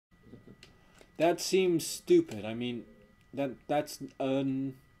That seems stupid. I mean, that's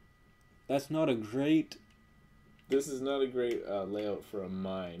not a great. This is not a great layout for a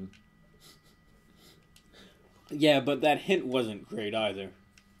mine. Yeah, but that hint wasn't great either.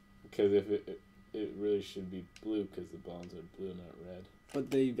 Because if it really should be blue because the bombs are blue, not red. But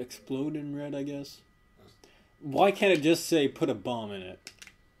they explode in red, I guess. Why can't it just say put a bomb in it?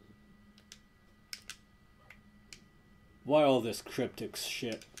 Why all this cryptic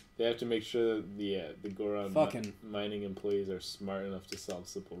shit? They have to make sure that the Goron mining employees are smart enough to solve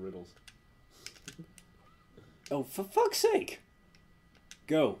simple riddles. Oh, for fuck's sake!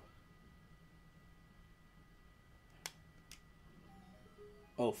 Go.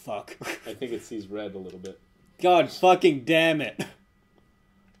 Oh, fuck. I think it sees red a little bit. God fucking damn it.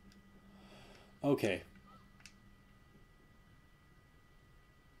 Okay.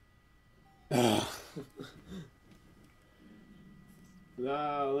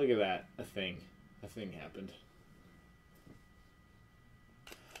 Oh, look at that. A thing happened.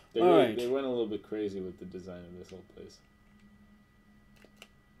 They went a little bit crazy with the design of this whole place.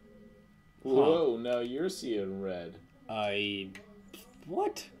 Whoa, now you're seeing red.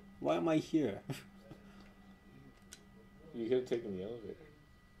 What? Why am I here? You could have taken the elevator.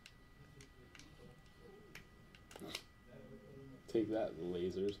 Take that,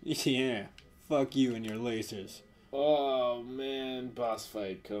 lasers. Yeah. Fuck you and your lasers. Oh, man. Boss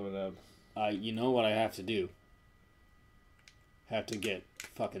fight coming up. You know what I have to do? Have to get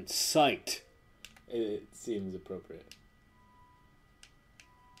fucking psyched. It seems appropriate.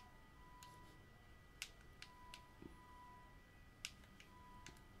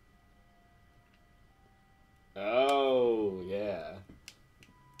 Oh, yeah.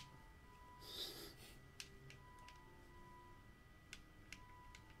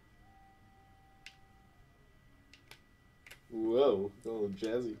 Whoa, a little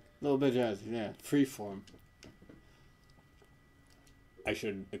jazzy. A little bit jazzy, yeah. Freeform. I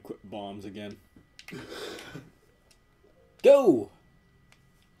should equip bombs again. Go!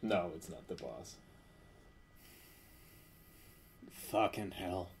 No, it's not the boss. Fucking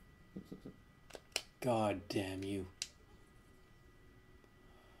hell. God damn you.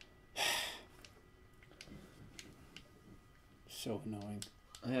 So annoying.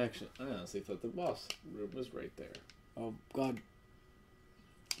 I honestly thought the boss was right there. Oh, God.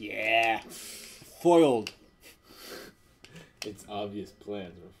 Yeah. Foiled. Its obvious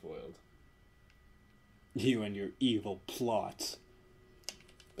plans were foiled. You and your evil plots.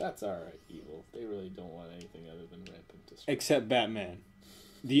 That's alright, evil. They really don't want anything other than rampant destruction. Except Batman.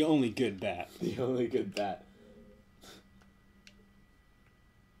 The only good bat. The only good bat.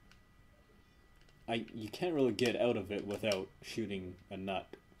 You can't really get out of it without shooting a nut.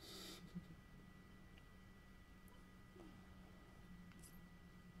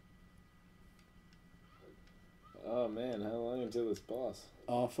 Oh man, how long until this boss?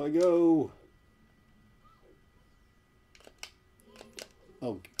 Off I go.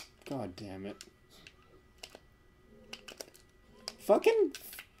 Oh, god damn it. Fucking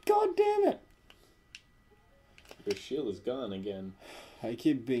god damn it. Your shield is gone again. I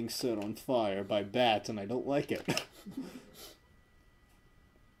keep being set on fire by bats and I don't like it.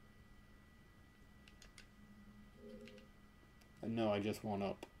 And no, I just want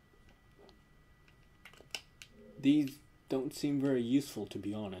up. These don't seem very useful, to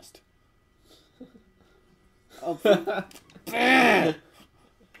be honest. Oh,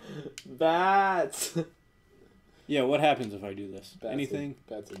 Bats! Yeah, what happens if I do this? Anything?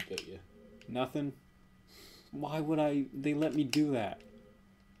 Bats would get you. Nothing? Why would they let me do that?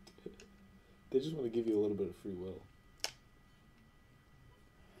 They just want to give you a little bit of free will.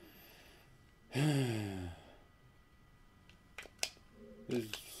 There's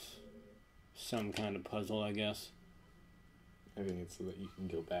some kind of puzzle, I guess. I think it's so that you can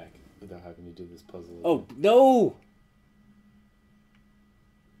go back without having to do this puzzle again. Oh, no!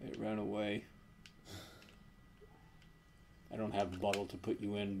 It ran away. I don't have a bottle to put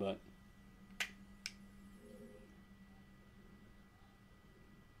you in, but...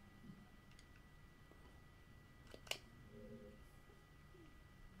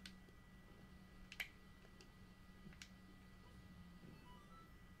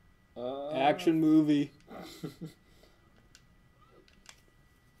 Action movie.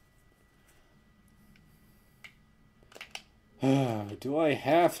 Do I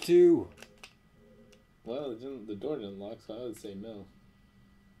have to? Well, the door didn't lock, so I would say no.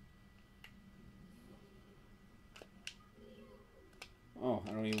 Oh,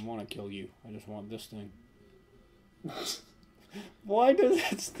 I don't even want to kill you. I just want this thing. Why does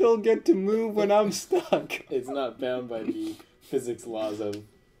it still get to move when I'm stuck? It's not bound by the physics laws of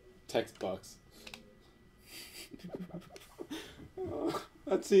text box.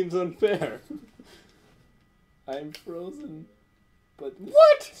 That seems unfair. I'm frozen. But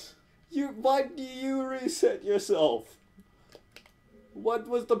what? Why do you reset yourself? What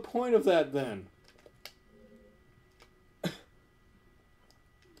was the point of that then?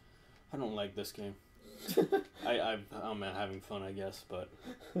 I don't like this game. I'm having fun, I guess, but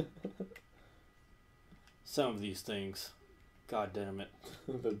some of these things, god damn it.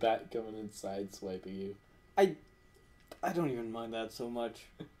 The bat coming inside swiping you. I don't even mind that so much.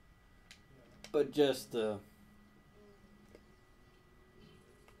 But just the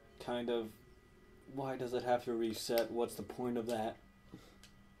kind of, why does it have to reset? What's the point of that?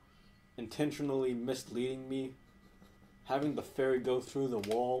 Intentionally misleading me? Having the fairy go through the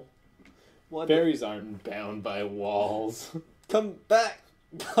wall? What? Fairies aren't bound by walls. Come back!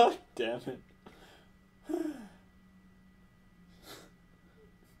 God damn it.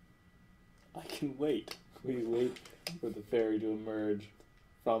 I can wait. We wait for the fairy to emerge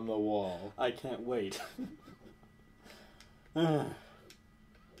from the wall. I can't wait. I'm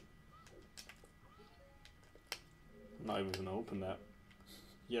not even gonna open that.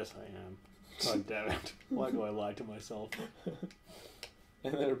 Yes, I am. God damn it. Why do I lie to myself?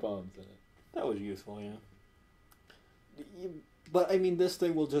 And there are bombs in it. That was useful, yeah. But, I mean, this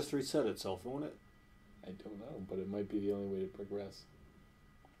thing will just reset itself, won't it? I don't know, but it might be the only way to progress.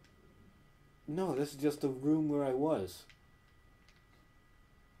 No, this is just the room where I was.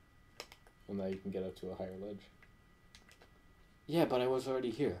 Well, now you can get up to a higher ledge. Yeah, but I was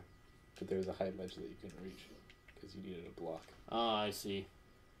already here. But there was a high ledge that you couldn't reach, because you needed a block. Ah, I see.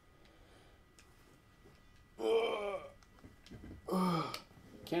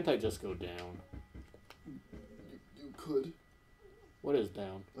 Can't I just go down? You could. What is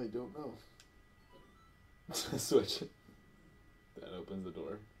down? I don't know. Switch. That opens the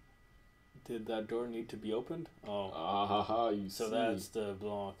door. Did that door need to be opened? Oh. Ah ha ha, you so see. That's the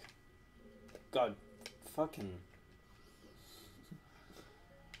block. God, fucking...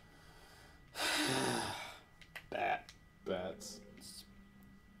 Bats.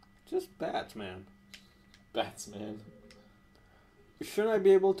 Just bats, man. Bats, man. Shouldn't I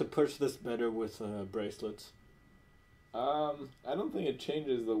be able to push this better with bracelets? I don't think it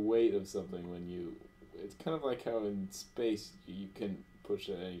changes the weight of something when you... It's kind of like how in space you can push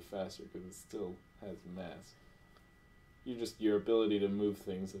it any faster because it still has mass. Your ability to move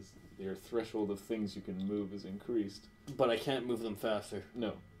things, your threshold of things you can move is increased. But I can't move them faster.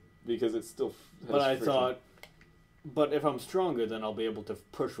 No, because it still has But I friction. thought... But if I'm stronger, then I'll be able to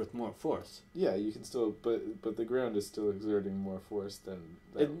push with more force. Yeah, you can still... But the ground is still exerting more force than...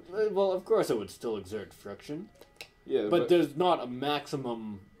 That. Well, of course it would still exert friction. Yeah, but there's not a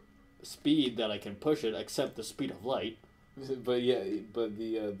maximum speed that I can push it except the speed of light. But yeah, but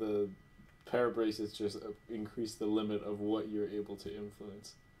the power braces just increase the limit of what you're able to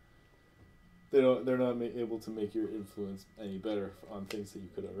influence. They're not able to make your influence any better on things that you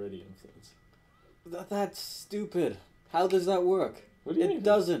could already influence. That's stupid. How does that work? What do you mean? It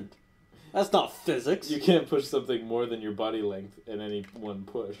doesn't. That's not physics. You can't push something more than your body length in any one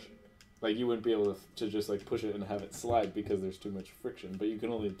push. Like, you wouldn't be able to just, like, push it and have it slide because there's too much friction. But you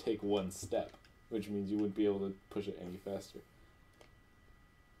can only take one step, which means you wouldn't be able to push it any faster.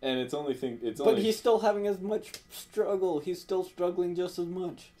 And But he's still having as much struggle. He's still struggling just as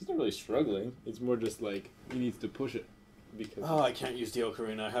much. He's not really struggling. It's more just, like, he needs to push it. Because... Oh, I can't use the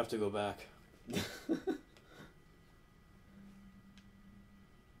Ocarina. I have to go back.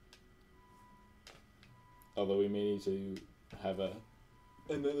 Although we may need to have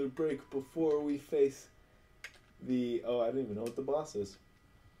another break before we face the... Oh, I don't even know what the boss is.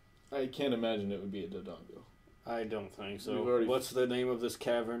 I can't imagine it would be a Dodongo. I don't think so. What's the name of this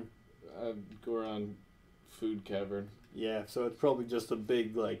cavern? Goron Food Cavern. Yeah, so it's probably just a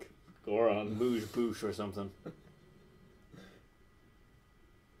big, like... Goron. Boosh or something.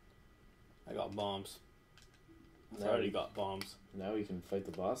 I got bombs. I already got bombs. Now we can fight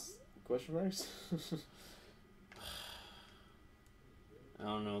the boss? Question marks? I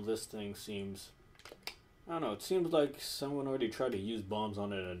don't know, this thing seems... I don't know, it seems like someone already tried to use bombs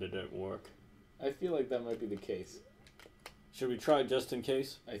on it and it didn't work. I feel like that might be the case. Should we try just in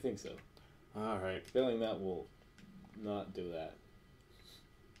case? I think so. Alright. Failing that will not do that.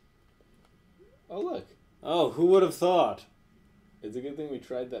 Oh, look. Oh, who would have thought? It's a good thing we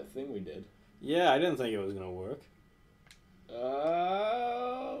tried that thing we did. Yeah, I didn't think it was going to work.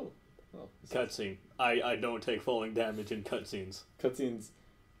 Oh! Cutscene. I don't take falling damage in cutscenes. Cutscenes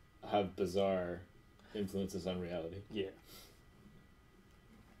have bizarre influences on reality. Yeah.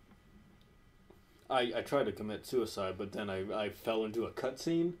 I tried to commit suicide, but then I fell into a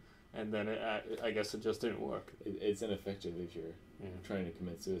cutscene, And then I guess it just didn't work. It's ineffective if you're trying to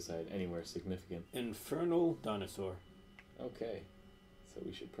commit suicide anywhere significant. Infernal dinosaur. Okay, so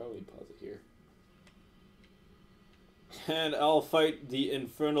we should probably pause it here. And I'll fight the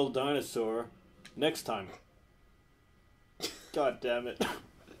infernal dinosaur next time. God damn it.